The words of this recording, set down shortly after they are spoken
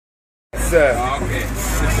sir. Okay.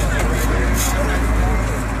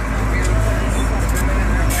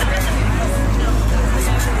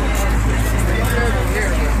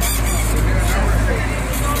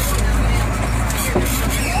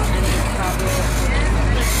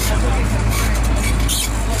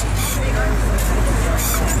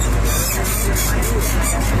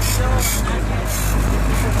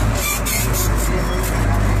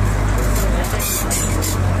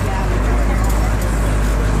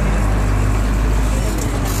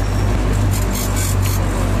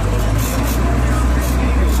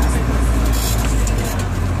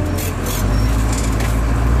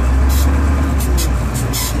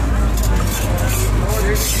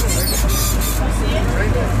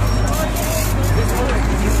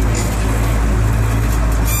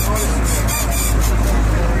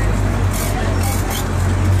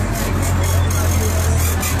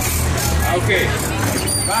 Okay,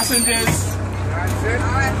 passengers.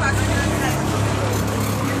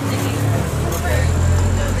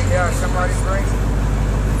 Yeah, somebody's bring.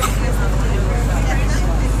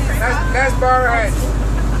 Let's bow our heads.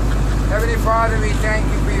 Heavenly Father, we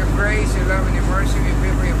thank you for your grace, your love, and your mercy. We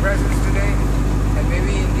pray for your presence today. And may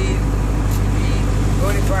we indeed be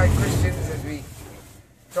bona fide Christians as we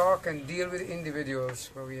talk and deal with individuals,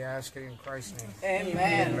 for we ask it in Christ's name.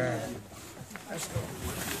 Amen. Amen. Let's go.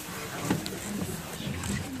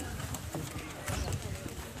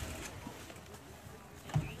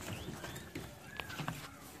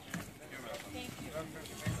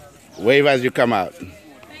 Wave as you come out.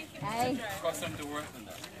 Hey. Cost them to work on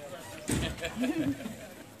that. You're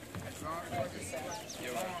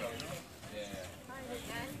welcome. Yeah.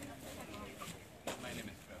 My name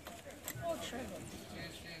is Phil. Oh, Trevor.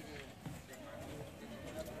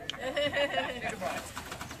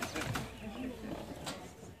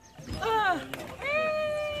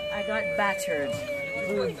 I got battered.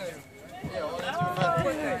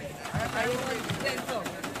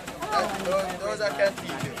 Those are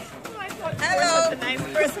canteen. Hello. The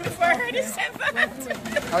ninth person before I heard it said that.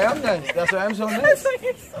 I am nice. That's why I'm so nice.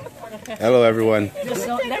 Hello, everyone. Just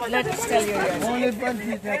don't let us tell you yours. Only one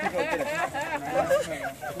piece have to go to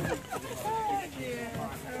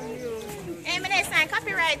Hey, I'm going to sign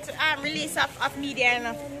copyright release of media. You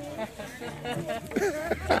know.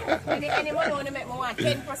 Anyone want to make me want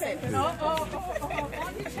 10%?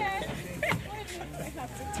 Only 10. I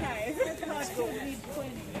have to tie.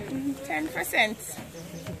 10%.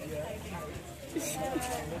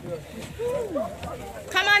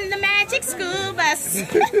 Come on the magic school bus.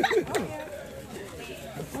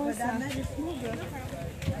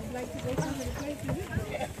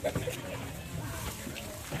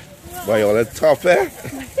 Boy, y'all are tough, eh? I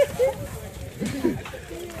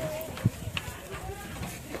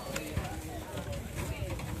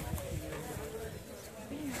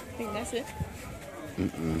think that's it.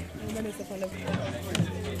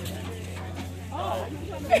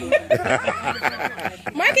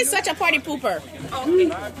 Mark is such a party pooper. Okay.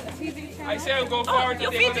 I say I'll go forward to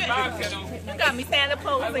take on the back, you know. You got me standing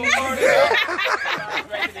posing.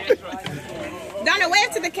 Right to the entrance. Donna,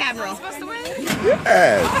 wave to the camera. Supposed to win?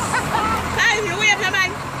 Yes. Guys, you wave, no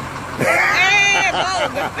man. Hey,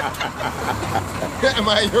 Vogue. Am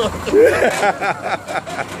I yours?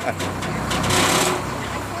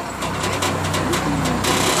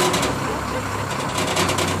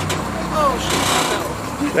 Oh, shit.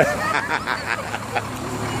 The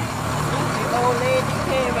old lady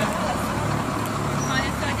came and I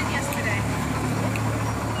started yesterday.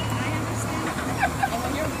 I understand. And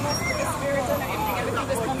when you're blessed with the spirit and everything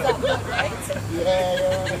just comes out good, right?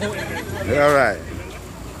 Yeah. All right.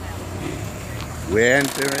 We're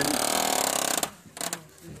entering.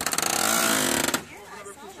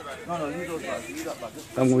 No, leave those back. Leave that back.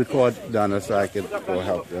 I'm record Donna so I can go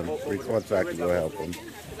help them. Record so I can go help them.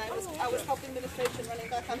 I was helping administration running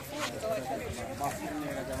back and forth, so I can.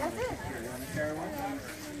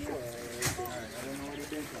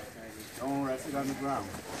 Don't rest it on the ground.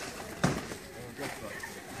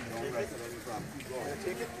 Don't rest it on the ground. Keep going.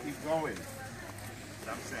 Take it. Keep going.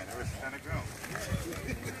 I'm saying, rest it on the ground.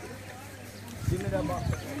 Give me that box.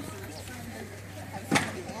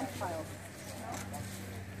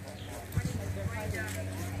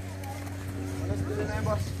 Let's do the name,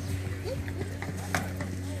 boss.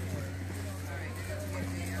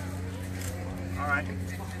 All right.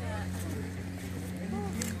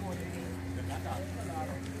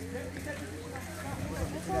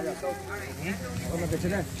 Vamos a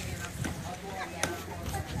echar.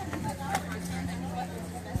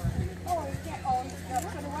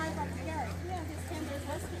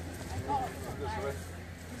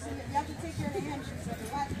 You have to take care of the engine, so the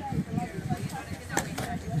last guy, the last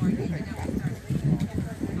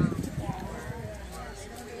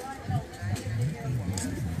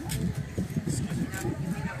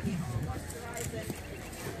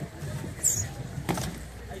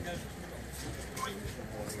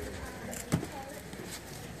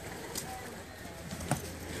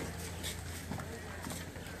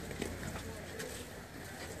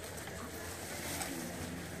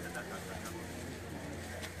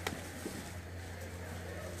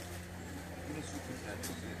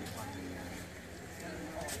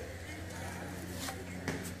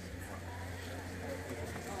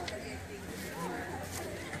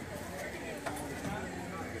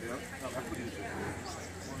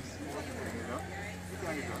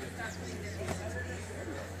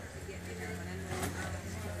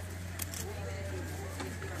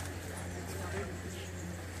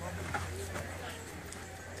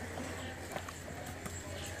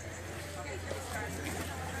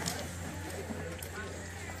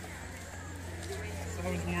How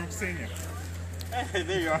was warm seeing you? Hey,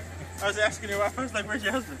 there you are. I was asking your wife, I was like, where's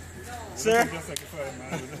your husband? Sir? Just like a photo,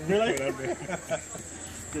 man. Really? Whatever.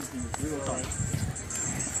 Good to meet you. Real talk.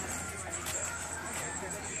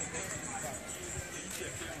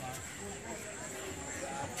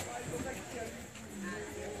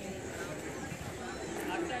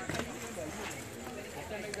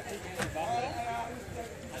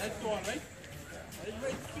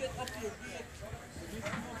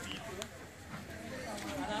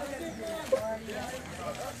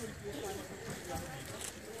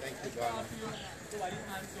 Thank you, Ghana.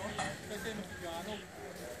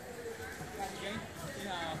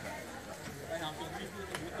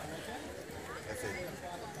 That's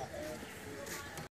it.